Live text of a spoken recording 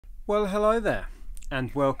Well, hello there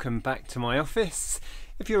and welcome back to my office.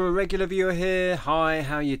 If you're a regular viewer here, hi,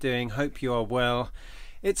 how you doing? Hope you are well.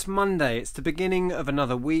 It's Monday, it's the beginning of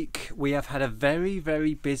another week. We have had a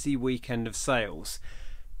very busy weekend of sales.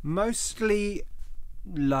 Mostly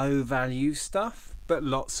low value stuff, but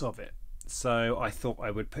lots of it. So I thought I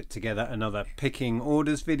would put together another picking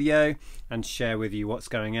orders video and share with you what's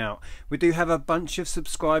going out. We do have a bunch of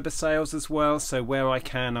subscriber sales as well, so where I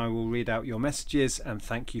can I will read out your messages and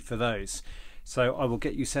thank you for those. So I will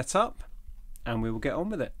get you set up and we will get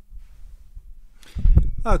on with it.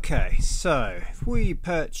 Okay, so if we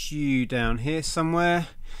perch you down here somewhere,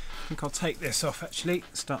 I think I'll take this off actually,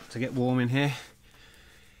 start to get warm in here.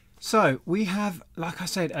 So we have, like I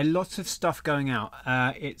said, a lot of stuff going out.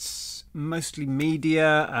 It's mostly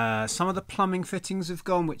media. Some of the plumbing fittings have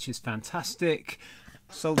gone, which is fantastic.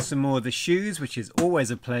 Sold some more of the shoes, which is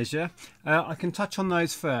always a pleasure. I can touch on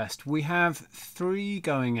those first. We have 3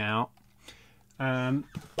 going out. 3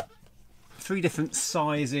 different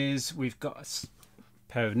sizes. We've got a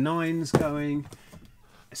pair of 9s going,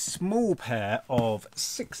 a small pair of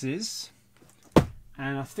 6s.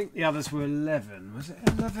 And I think the others were 11. Was it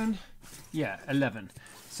 11? Yeah, 11.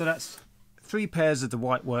 So that's 3 pairs of the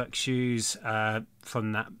white work shoes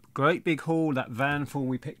from that great big haul, that van full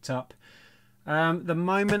we picked up. The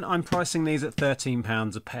moment I'm pricing these at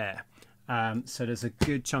 £13 a pair. So there's a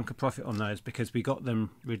good chunk of profit on those because we got them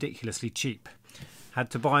ridiculously cheap. Had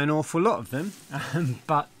to buy an awful lot of them,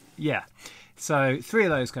 but yeah. So 3 of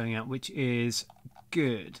those going out, which is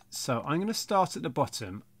good. So I'm going to start at the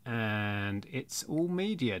bottom. And it's all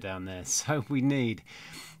media down there, so we need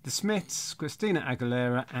the Smiths, Christina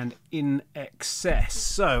Aguilera and In Excess.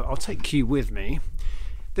 So I'll take you with me.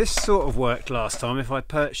 This sort of worked last time. If I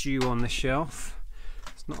perch you on the shelf,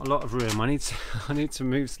 it's not a lot of room. I need to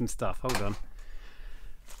move some stuff. Hold on,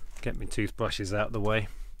 get my toothbrushes out of the way.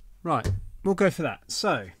 Right, we'll go for that.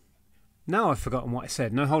 So now I've forgotten what I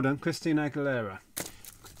said. No, hold on. Christina Aguilera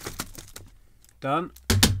done.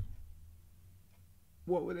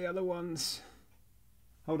 What were the other ones?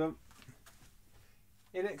 Hold on.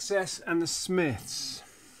 In Excess and the Smiths.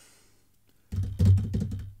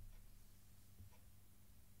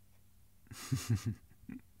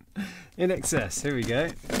 In Excess, here we go.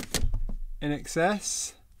 In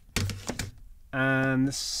Excess and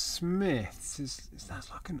the Smiths. That's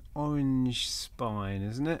like an orange spine,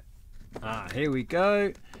 isn't it? Ah, here we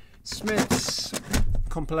go. Smiths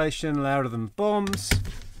compilation, Louder Than Bombs.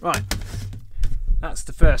 Right. That's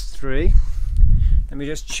the first 3. Let me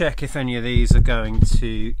just check if any of these are going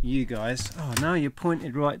to you guys. Oh, now you're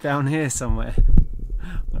pointed right down here somewhere.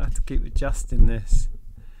 I'll have to keep adjusting this.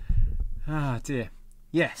 Ah, dear.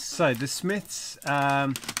 Yes, so the Smiths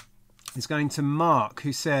is going to Mark,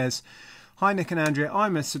 who says, "Hi Nick and Andrea,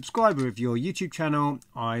 I'm a subscriber of your YouTube channel,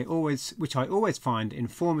 which I always find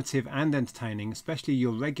informative and entertaining, especially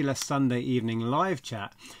your regular Sunday evening live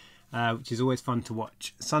chat. Which is always fun to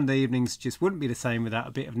watch. Sunday evenings just wouldn't be the same without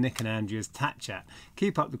a bit of Nick and Andrea's Tat Chat.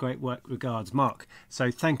 Keep up the great work. Regards, Mark." So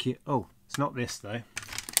thank you. Oh, it's not this though.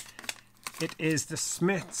 It is the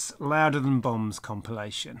Smiths Louder Than Bombs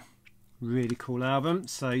compilation. Really cool album.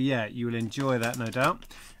 So yeah, you will enjoy that, no doubt.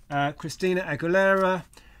 Christina Aguilera.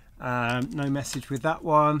 No message with that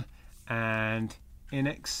one. And In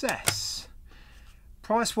Excess.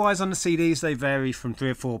 Price wise on the CDs, they vary from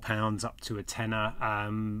 £3 or £4 up to a tenner.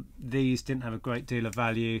 These didn't have a great deal of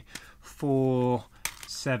value. 4,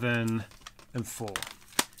 7 and 4.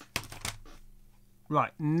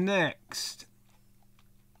 Right, next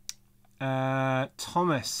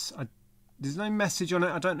Thomas, there's no message on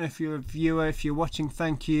it. I don't know if you're a viewer. If you're watching,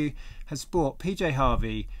 thank you. Has bought PJ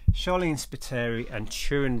Harvey, Charlene Spiteri and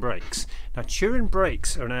Turin Brakes. Now Turin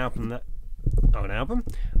Brakes are an album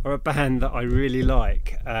or a band that I really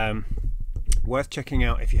like, worth checking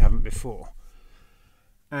out if you haven't before.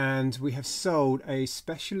 And we have sold a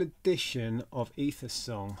special edition of Ether's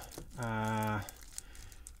Song,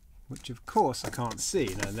 which of course I can't see.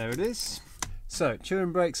 Now there it is. So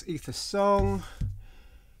Turin Brakes, Ether's Song,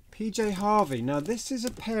 PJ Harvey. Now this is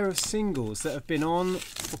a pair of singles that have been on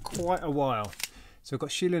for quite a while. So we've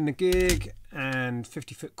got Sheila and the Gig and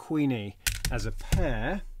 50 Foot Queenie as a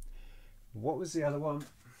pair. What was the other one?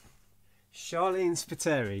 Charlene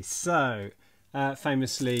Spiteri. So,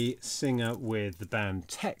 famously singer with the band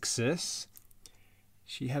Texas.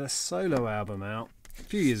 She had a solo album out a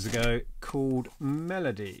few years ago called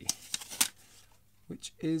Melody,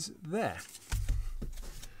 which is there.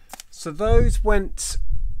 So those went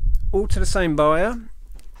all to the same buyer,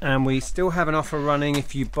 and we still have an offer running.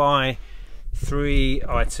 If you buy 3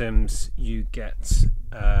 items, you get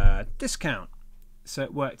a discount. So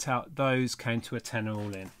it worked out, those came to a tenner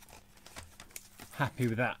all in. happy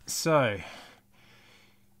with that. So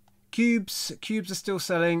cubes are still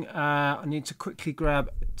selling. I need to quickly grab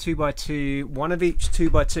 2x2, one of each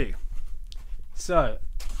 2x2. So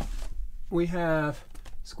we have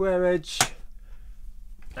square edge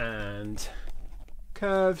and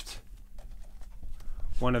curved,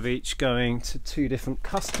 one of each going to 2 different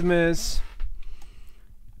customers.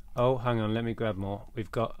 Oh, hang on, let me grab more.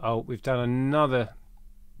 We've got, oh, we've done another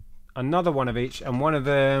one of each, and one of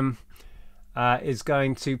them is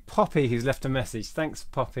going to Poppy, who's left a message. Thanks,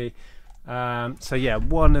 Poppy. So yeah,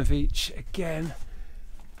 one of each again,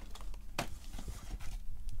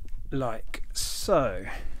 like so.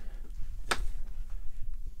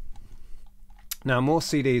 Now, more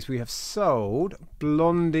CDs. We have sold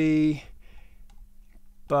Blondie,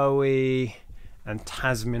 Bowie, and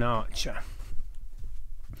Tasmin Archer.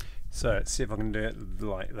 So let's see if I can do it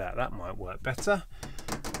like that. That might work better.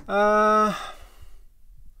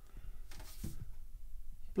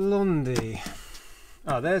 Blondie.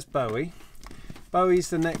 Oh, there's Bowie. Bowie's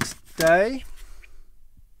the next day.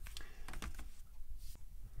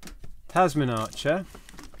 Tasmin Archer.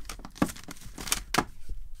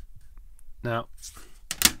 Now,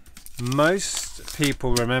 most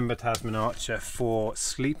people remember Tasmin Archer for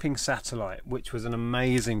Sleeping Satellite, which was an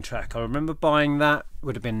amazing track. I remember buying that, it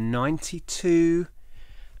would have been 92,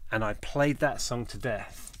 and I played that song to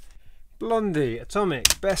death. Blondie,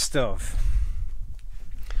 Atomic, best of.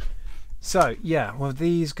 So, yeah, well,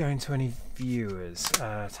 these going to any viewers?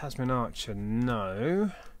 Tasmin Archer, no.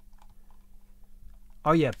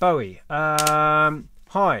 Oh yeah, Bowie.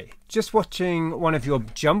 Hi, just watching one of your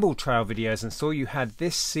Jumble Trail videos and saw you had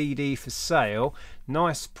this CD for sale.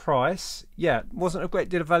 Nice price. Yeah, wasn't a great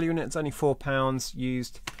deal of value in it. It's only £4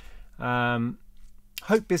 used.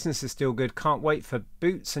 Hope business is still good. Can't wait for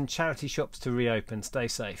boots and charity shops to reopen. Stay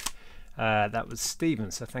safe. That was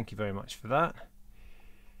Stephen, so thank you very much for that.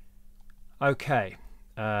 Okay,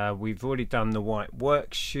 we've already done the white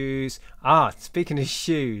work shoes. Ah, speaking of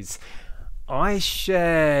shoes, I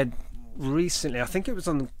shared recently, I think it was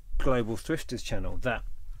on the Global Thrifters channel, that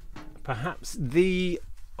perhaps the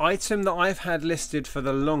item that I've had listed for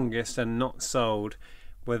the longest and not sold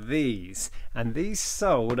were these, and these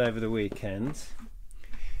sold over the weekend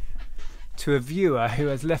to a viewer who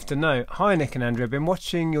has left a note. Hi Nick and Andrea, I've been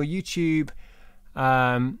watching your YouTube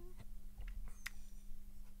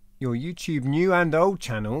new and old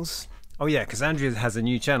channels. Oh yeah, because Andrea has a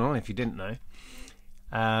new channel, if you didn't know.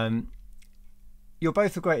 You're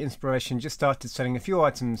both a great inspiration. Just started selling a few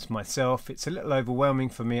items myself. It's a little overwhelming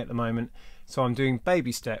for me at the moment, so I'm doing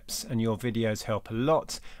baby steps, and your videos help a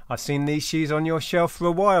lot. I've seen these shoes on your shelf for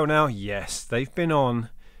a while now. Yes, they've been on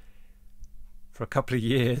for a couple of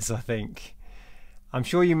years, I think. I'm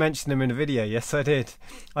sure you mentioned them in a video. Yes, I did.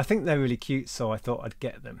 I think they're really cute, so I thought I'd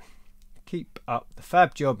get them. Keep up the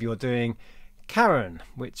fab job you're doing, Karen,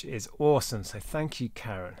 which is awesome, so thank you,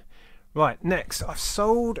 Karen. Right, next, I've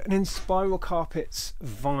sold an Inspiral Carpets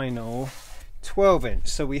vinyl 12-inch,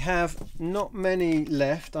 so we have not many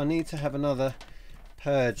left. I need to have another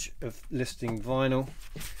purge of listing vinyl,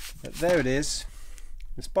 but there it is,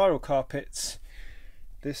 Inspiral Carpets.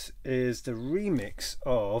 This is the remix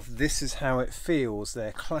of This Is How It Feels,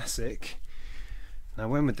 their classic. Now,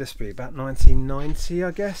 when would this be? About 1990,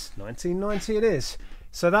 I guess. 1990 it is.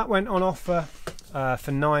 So that went on offer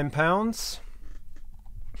for £9.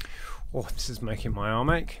 Oh, this is making my arm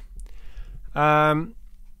ache.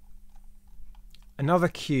 Another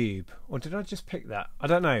cube, or did I just pick that? I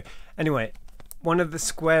don't know. Anyway, one of the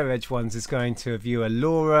square edge ones is going to a viewer,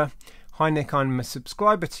 Laura. Hi Nick, I'm a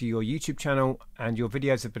subscriber to your YouTube channel, and your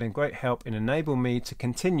videos have been a great help in enabling me to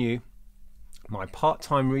continue my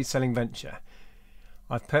part-time reselling venture.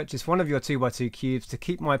 I've purchased one of your 2x2 cubes to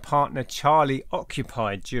keep my partner Charlie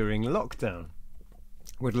occupied during lockdown.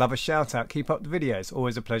 Would love a shout out. Keep up the videos.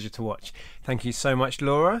 Always a pleasure to watch. Thank you so much,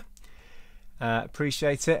 Laura.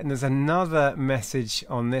 Appreciate it. And there's another message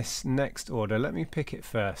on this next order. Let me pick it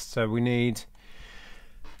first. So we need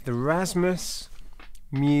the Rasmus,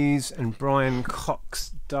 Muse and Brian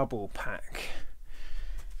Cox double pack.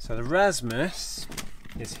 So the Rasmus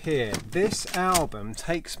is here. This album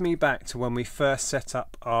takes me back to when we first set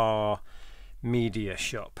up our media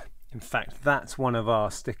shop. In fact, that's one of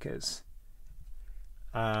our stickers.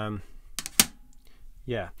 Muse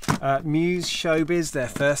Showbiz, their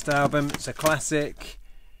first album. It's a classic.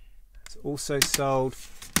 It's also sold.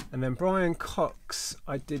 And then Brian Cox,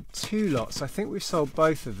 I did 2 lots. I think we've sold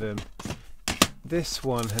both of them. This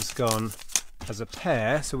one has gone as a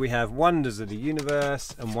pair, so we have Wonders of the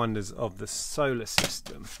Universe and Wonders of the Solar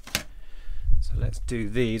System. So let's do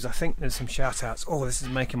these. I think there's some shout outs. Oh, this is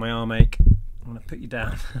making my arm ache. I'm going to put you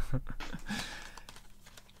down.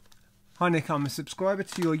 Hi Nick, I'm a subscriber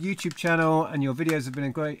to your YouTube channel and your videos have been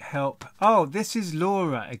a great help. Oh, this is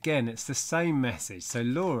Laura again. It's the same message. So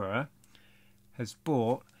Laura has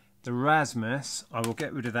bought the Rasmus. I will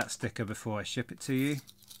get rid of that sticker before I ship it to you.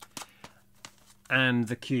 And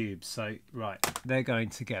the cube. So right, they're going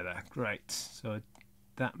together. Great. So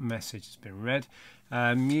that message has been read.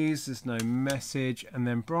 Muse, there's no message. And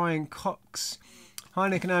then Brian Cox. Hi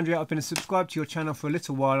Nick and Andrea, I've been subscribed to your channel for a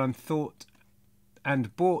little while and bought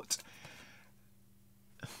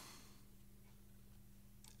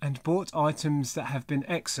items that have been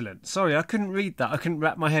excellent. Sorry, I couldn't read that. I couldn't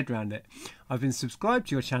wrap my head around it. I've been subscribed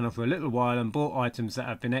to your channel for a little while and bought items that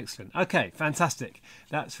have been excellent. Okay, fantastic.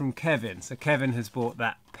 That's from Kevin. So Kevin has bought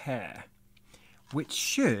that pair,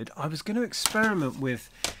 which I was going to experiment with.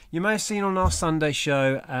 You may have seen on our Sunday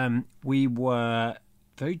show, we were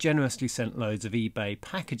very generously sent loads of eBay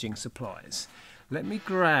packaging supplies. Let me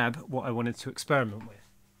grab what I wanted to experiment with.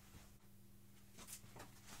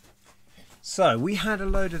 So we had a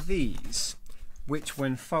load of these, which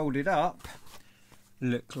when folded up,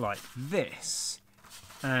 look like this.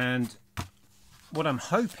 And what I'm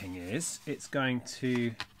hoping is it's going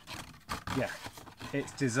to, yeah,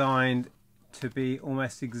 it's designed to be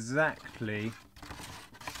almost exactly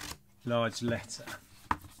large letter.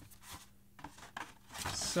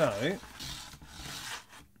 So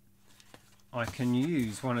I can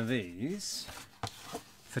use one of these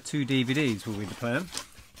for 2 DVDs will be the plan.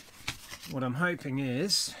 What I'm hoping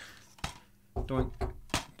is, doink,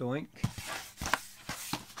 doink.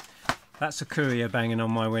 That's a courier banging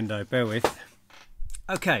on my window, bear with.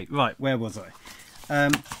 Okay, right, where was I?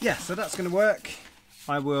 Yeah, so that's going to work.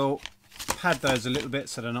 I will pad those a little bit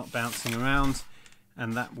so they're not bouncing around,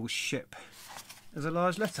 and that will ship as a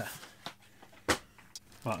large letter.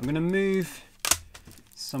 Right, I'm going to move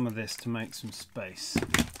some of this to make some space.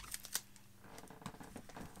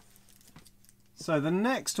 So the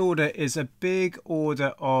next order is a big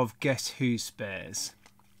order of Guess Who spares.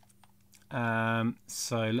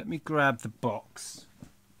 So let me grab the box.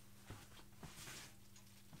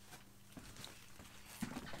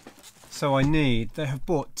 So they have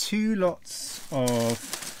bought 2 lots of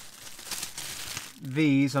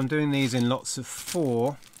these. I'm doing these in lots of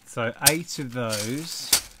 4, so 8 of those.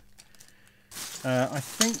 I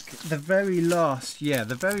think the very last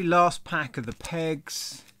pack of the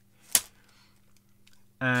pegs,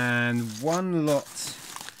 and 1 lot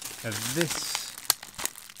of this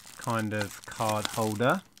kind of card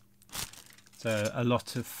holder, so a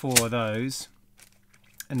lot of 4 of those,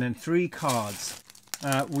 and then 3 cards.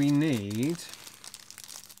 We need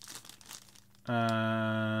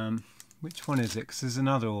which one is it, because there's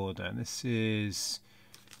another order. This is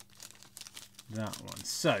that one.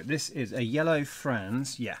 So this is a yellow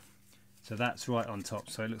Franz, yeah, so that's right on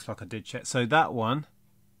top, so it looks like I did check. So that one,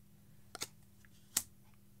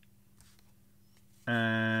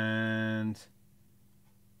 and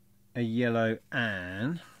a yellow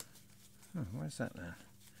Anne. Oh, where's that then?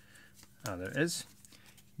 Oh, there it is.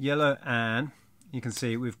 Yellow Anne. You can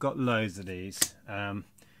see we've got loads of these,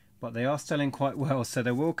 but they are selling quite well, so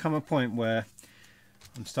there will come a point where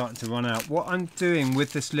I'm starting to run out. What I'm doing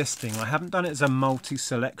with this listing, I haven't done it as a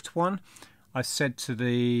multi-select one. I've said to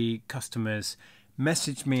the customers,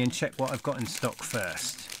 message me and check what I've got in stock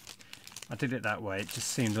first. I did it that way, it just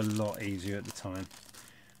seemed a lot easier at the time.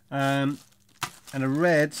 And a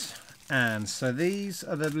red Anne. So these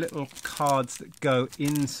are the little cards that go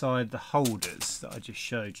inside the holders that I just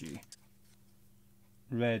showed you.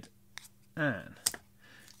 Red Anne.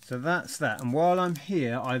 So that's that. And while I'm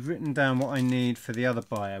here, I've written down what I need for the other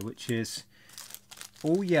buyer, which is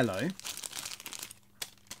all yellow.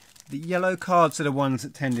 The yellow cards are the ones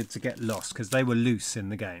that tended to get lost because they were loose in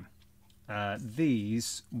the game.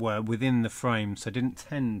 These were within the frame, so didn't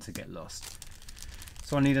tend to get lost.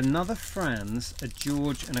 So I need another Franz, a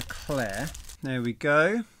George and a Claire. There we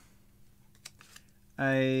go.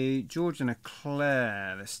 A George and a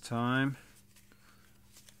Claire this time.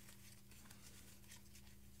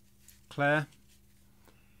 Claire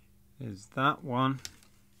is that one.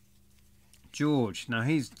 George, now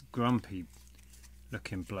he's grumpy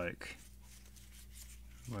looking bloke.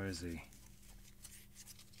 Where is he?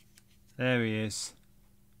 There he is.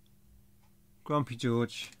 Grumpy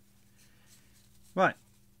George. Right,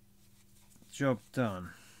 job done.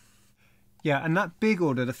 Yeah, and that big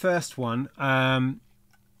order, the first one,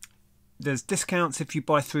 there's discounts if you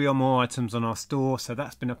buy 3 or more items on our store, so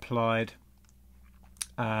that's been applied.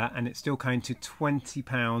 And it's still came to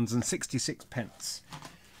 £20.66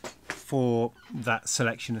 for that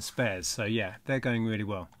selection of spares. So yeah, they're going really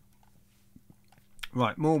well.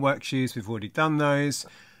 Right, more work shoes, we've already done those.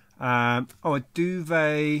 Oh, a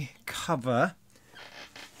duvet cover,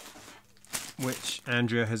 which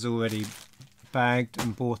Andrea has already bagged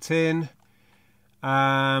and bought in.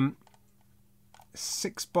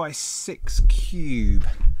 6x6 cube.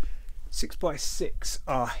 6x6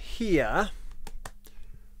 are here.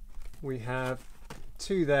 We have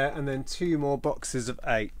 2 there and then 2 more boxes of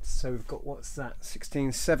 8. So we've got, what's that,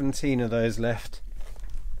 16, 17 of those left.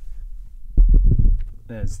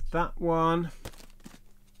 There's that one.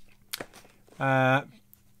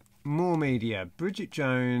 More media. Bridget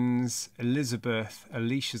Jones, Elizabeth,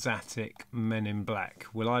 Alicia's Attic, Men in Black.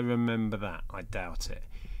 Will I remember that? I doubt it.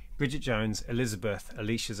 Bridget Jones, Elizabeth,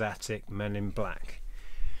 Alicia's Attic, Men in Black.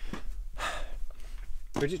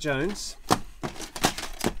 Bridget Jones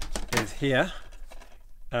is here.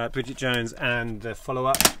 Bridget Jones and the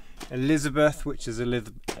follow-up. Elizabeth, which is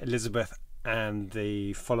Elizabeth and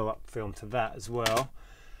the follow-up film to that as well.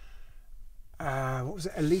 What was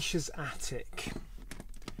it? Alicia's Attic.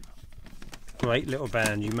 Great little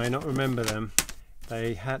band. You may not remember them.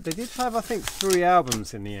 They did have, I think, 3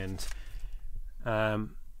 albums in the end.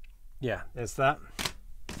 Yeah, there's that.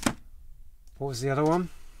 What was the other one?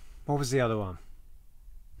 What was the other one?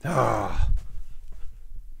 Ah, oh,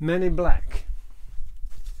 Men in Black.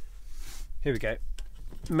 Here we go.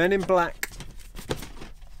 Men in Black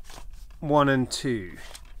 1 and 2.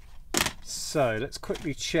 So let's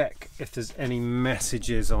quickly check if there's any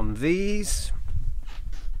messages on these.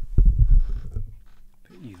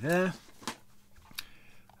 Put you there.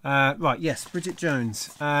 Right, yes, Bridget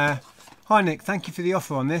Jones. Hi Nick, thank you for the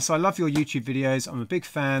offer on this. I love your YouTube videos. I'm a big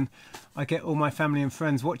fan. I get all my family and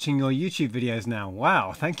friends watching your YouTube videos now.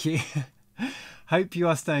 Wow, thank you. Hope you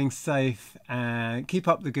are staying safe and keep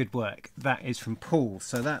up the good work. That is from Paul,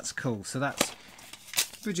 so that's cool. So that's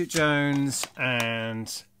Bridget Jones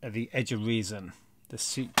and The Edge of Reason, the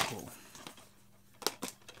sequel.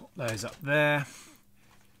 Put those up there.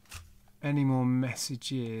 Any more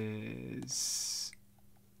messages?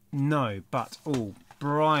 No, but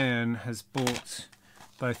Brian has bought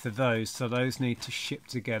both of those, so those need to ship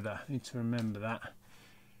together. I need to remember that.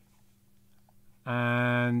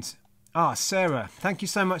 And Sarah, thank you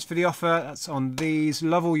so much for the offer. That's on these.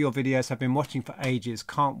 Love all your videos. I've been watching for ages.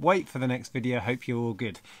 Can't wait for the next video. Hope you're all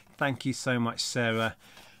good. Thank you so much, Sarah.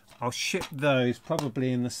 I'll ship those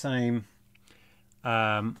probably in the same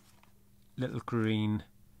little green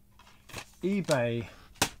eBay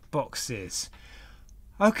boxes.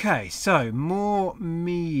 Okay, so more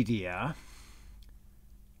media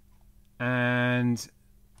and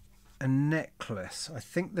a necklace. I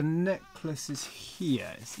think the necklace is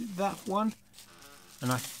here. Is it that one?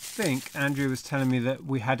 And I think Andrea was telling me that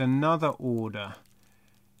we had another order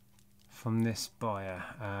from this buyer,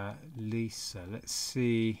 Lisa. Let's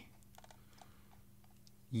see.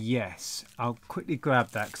 Yes, I'll quickly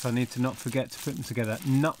grab that because I need to not forget to put them together.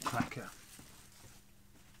 Nutcracker.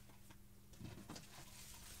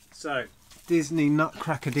 So, Disney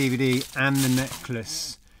Nutcracker DVD and the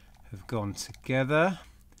necklace have gone together.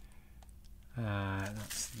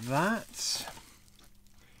 That's that.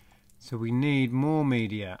 So we need more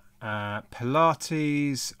media.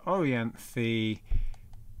 Pilates, Orianthe,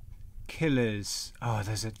 Killers. Oh,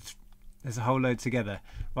 there's a whole load together.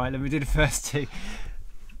 Right, let me do the first 2.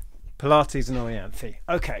 Pilates and Orianthe.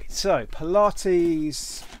 Okay, so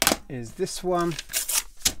Pilates is this one.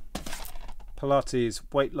 Pilates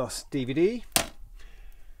weight loss DVD.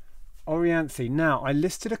 Orianthe. Now, I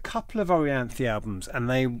listed a couple of Orianthe albums, and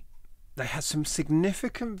they had some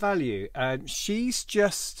significant value. She's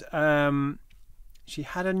just she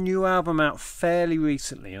had a new album out fairly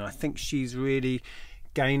recently, and I think she's really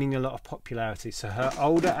gaining a lot of popularity. So her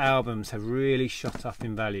older albums have really shot up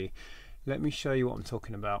in value. Let me show you what I'm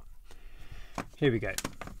talking about. Here we go.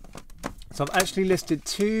 So I've actually listed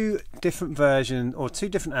 2 different versions, or 2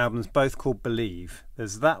 different albums, both called Believe.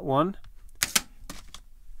 There's that one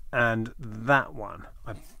and that one.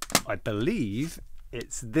 I believe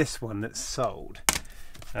it's this one that's sold.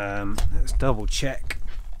 Let's double check.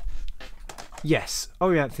 Yes,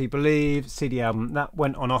 Orianthe Believe CD album. That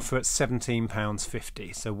went on offer at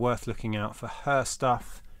 £17.50, so worth looking out for her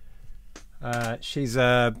stuff. She's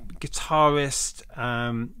a guitarist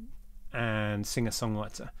and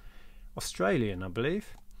singer-songwriter. Australian, I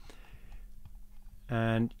believe.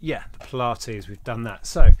 And yeah, the Pilates, we've done that.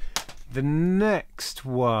 So the next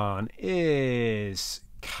one is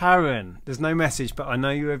Karen. There's no message, but I know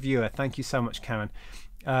you're a viewer. Thank you so much, Karen.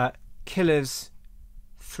 Killers,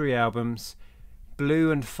 3 albums,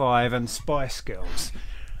 Blue and 5, and Spice Girls.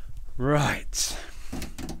 Right.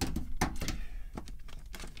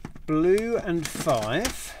 Blue and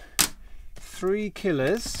 5, 3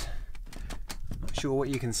 Killers. Not sure what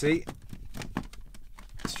you can see.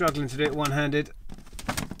 Struggling to do it one-handed.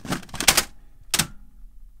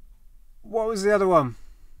 What was the other one?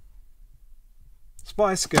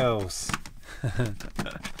 Spice Girls.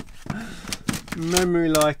 Memory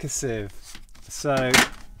like a sieve. So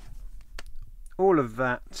all of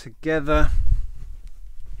that together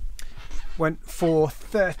went for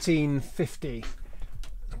 $13.50.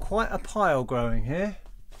 Quite a pile growing here.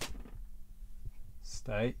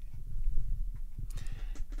 Stay.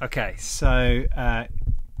 Okay, so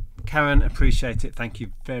Karen, appreciate it. Thank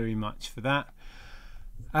you very much for that.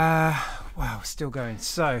 Wow, still going.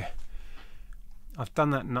 So I've done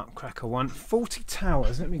that nutcracker one. 40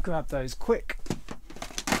 Towers. Let me grab those quick.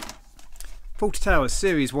 40 Towers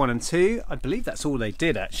Series 1 and 2. I believe that's all they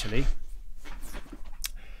did actually.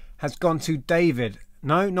 Has gone to David.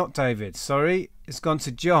 No, not David. Sorry. It's gone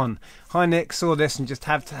to John. Hi Nick, saw this and just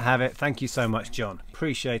have to have it. Thank you so much, John.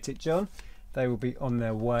 Appreciate it, John. They will be on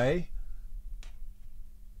their way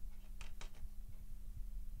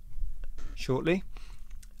shortly.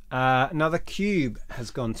 Another cube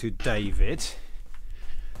has gone to David.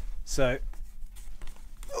 So,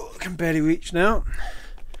 I can barely reach now.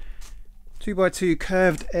 2x2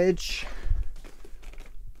 curved edge.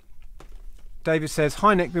 David says,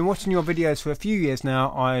 hi Nick, been watching your videos for a few years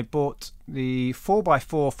now. I bought the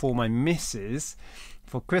 4x4 for my missus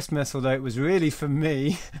for Christmas, although it was really for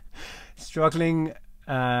me. Struggling,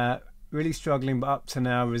 really struggling, but up to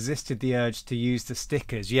now resisted the urge to use the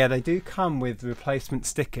stickers. Yeah, they do come with replacement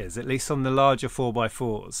stickers, at least on the larger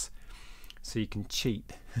 4x4s, so you can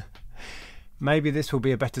cheat. Maybe this will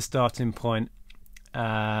be a better starting point.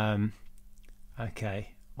 Okay,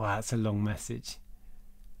 wow, that's a long message.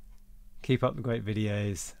 Keep up the great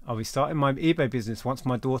videos. I'll be starting my eBay business once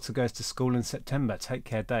my daughter goes to school in September. Take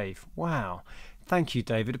care, Dave. Wow, thank you,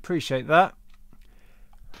 David, appreciate that.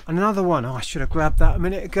 Another one. Oh, I should have grabbed that a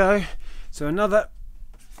minute ago. So another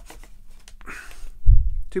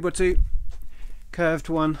 2x2 curved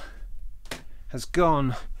one has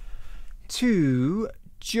gone to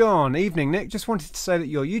John. Evening, Nick. Just wanted to say that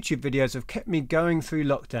your YouTube videos have kept me going through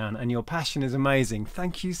lockdown and your passion is amazing.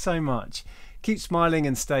 Thank you so much. Keep smiling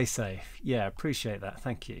and stay safe. Yeah, appreciate that.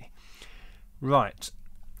 Thank you. Right.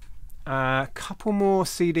 A couple more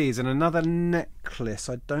CDs and another necklace.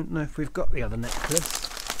 I don't know if we've got the other necklace.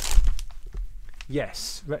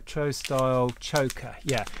 Yes, retro style choker.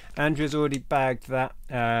 Yeah, Andrea's already bagged that.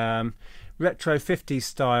 Retro 50s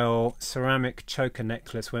style ceramic choker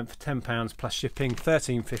necklace went for £10 plus shipping,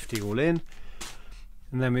 $13.50 all in.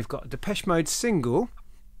 And then we've got a Depeche Mode single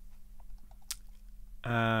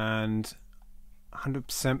and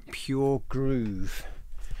 100% pure groove.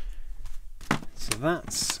 So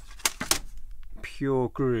that's pure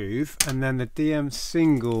groove, and then the DM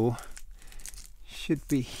single should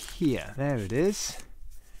be here. There it is.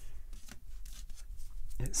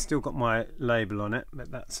 It's still got my label on it,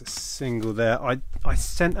 but that's a single there. I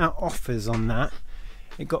sent out offers on that.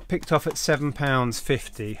 It got picked off at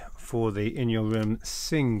 £7.50 for the In Your Room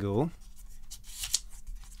single.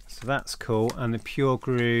 So that's cool. And the Pure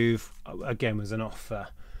Groove, again, was an offer.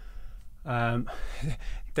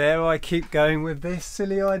 Dare I keep going with this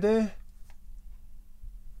silly idea?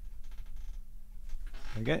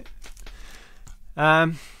 Okay.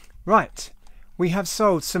 Right. We have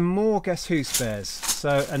sold some more Guess Who spares.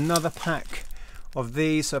 So another pack of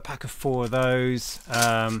these, so a pack of 4 of those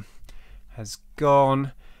has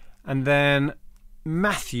gone. And then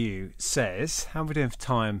Matthew says, how are we doing for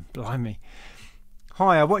time? Blimey.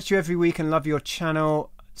 Hi, I watch you every week and love your channel.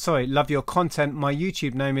 Sorry, love your content. My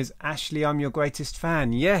YouTube name is Ashley. I'm your greatest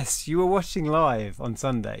fan. Yes, you were watching live on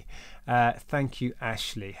Sunday. Thank you,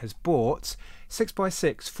 Ashley. Has bought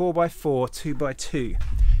 6x6, 4x4, 2x2.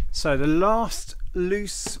 So the last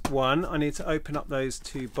loose one, I need to open up those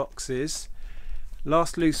 2 boxes.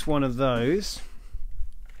 Last loose one of those.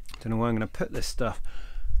 Don't know where I'm going to put this stuff.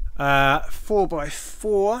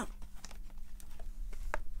 4x4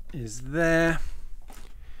 is there.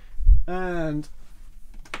 And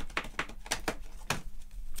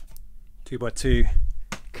 2x2.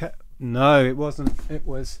 No, it wasn't. It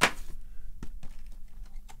was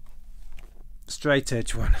straight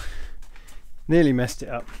edge one. Nearly messed it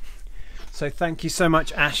up. So thank you so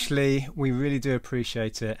much, Ashley. We really do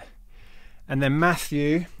appreciate it. And then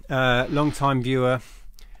Matthew, long time viewer,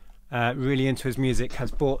 really into his music,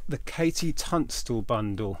 has bought the Katie Tunstall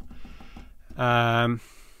bundle.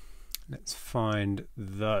 Let's find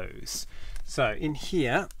those. So in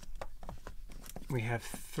here we have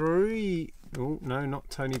 3. Oh no, not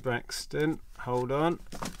Tony Braxton. Hold on.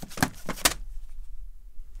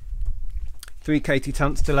 3 Katie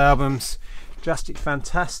Tunstall albums. Drastic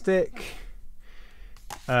Fantastic.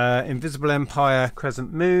 Invisible Empire,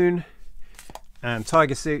 Crescent Moon, and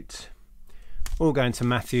Tiger Suit. All going to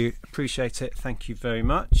Matthew. Appreciate it. Thank you very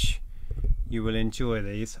much. You will enjoy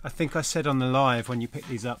these. I think I said on the live when you pick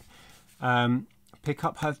these up, pick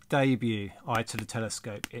up her debut, Eye to the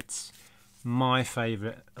Telescope. It's my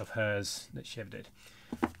favourite of hers that she ever did.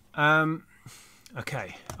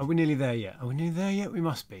 Okay, are we nearly there yet? Are we nearly there yet? We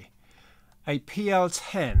must be. A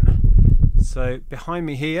PL10. So behind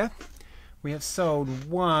me here, we have sold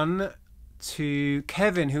one to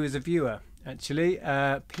Kevin, who is a viewer, actually.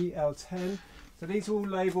 PL10. So these are all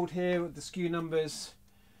labelled here with the SKU numbers.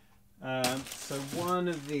 So one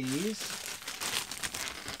of these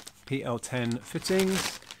PL10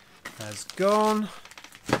 fittings has gone.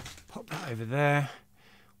 Pop that over there.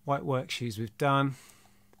 White work shoes we've done.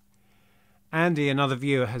 Andy, another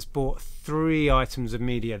viewer, has bought 3 items of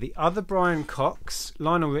media. The other Brian Cox,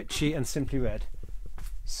 Lionel Richie and Simply Red.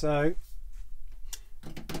 So,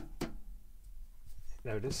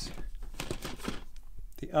 there it is.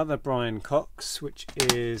 The other Brian Cox, which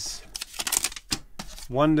is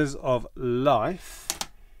Wonders of Life.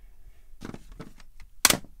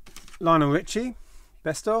 Lionel Richie,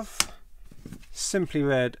 Best Of. Simply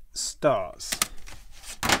Red, Stars.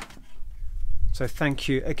 So thank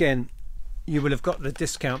you again. You will have got the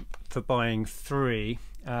discount for buying 3.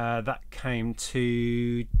 That came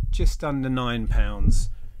to just under £9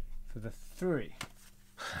 for the 3.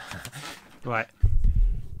 Right,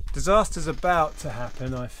 disaster's about to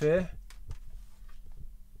happen, I fear.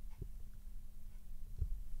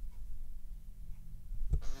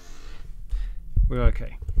 We're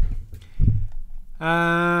okay.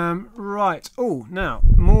 Right. Oh, now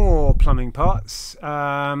more plumbing parts.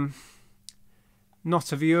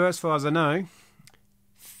 Not a viewer as far as I know.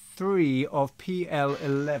 3 of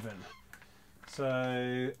PL11.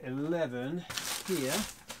 So 11 here.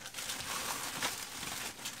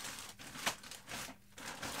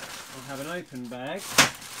 I'll have an open bag.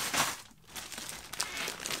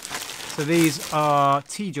 So these are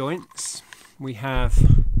T-joints. We have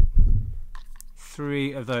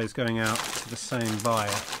 3 of those going out to the same buyer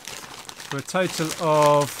for a total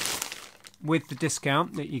of, with the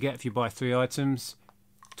discount that you get if you buy 3 items,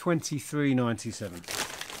 £23.97.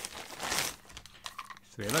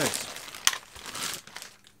 3 of those.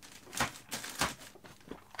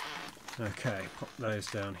 Okay, pop those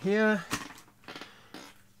down here.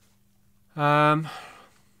 And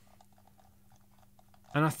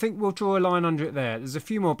I think we'll draw a line under it there. There's a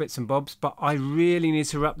few more bits and bobs, but I really need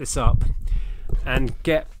to wrap this up and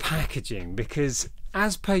get packaging, because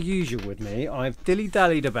as per usual with me, I've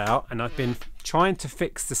dilly-dallied about and I've been trying to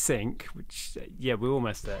fix the sink, which, yeah, we're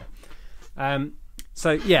almost there.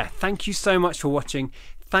 So yeah, thank you so much for watching.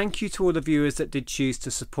 Thank you to all the viewers that did choose to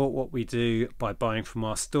support what we do by buying from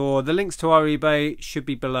our store. The links to our eBay should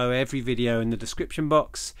be below every video in the description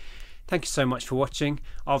box. Thank you so much for watching.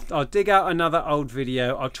 I'll dig out another old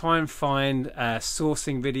video. I'll try and find a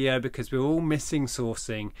sourcing video, because we're all missing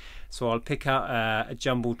sourcing. So I'll pick out a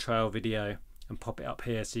jumble trail video and pop it up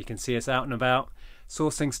here so you can see us out and about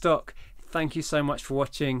sourcing stock. Thank you so much for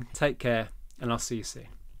watching. Take care, and I'll see you soon.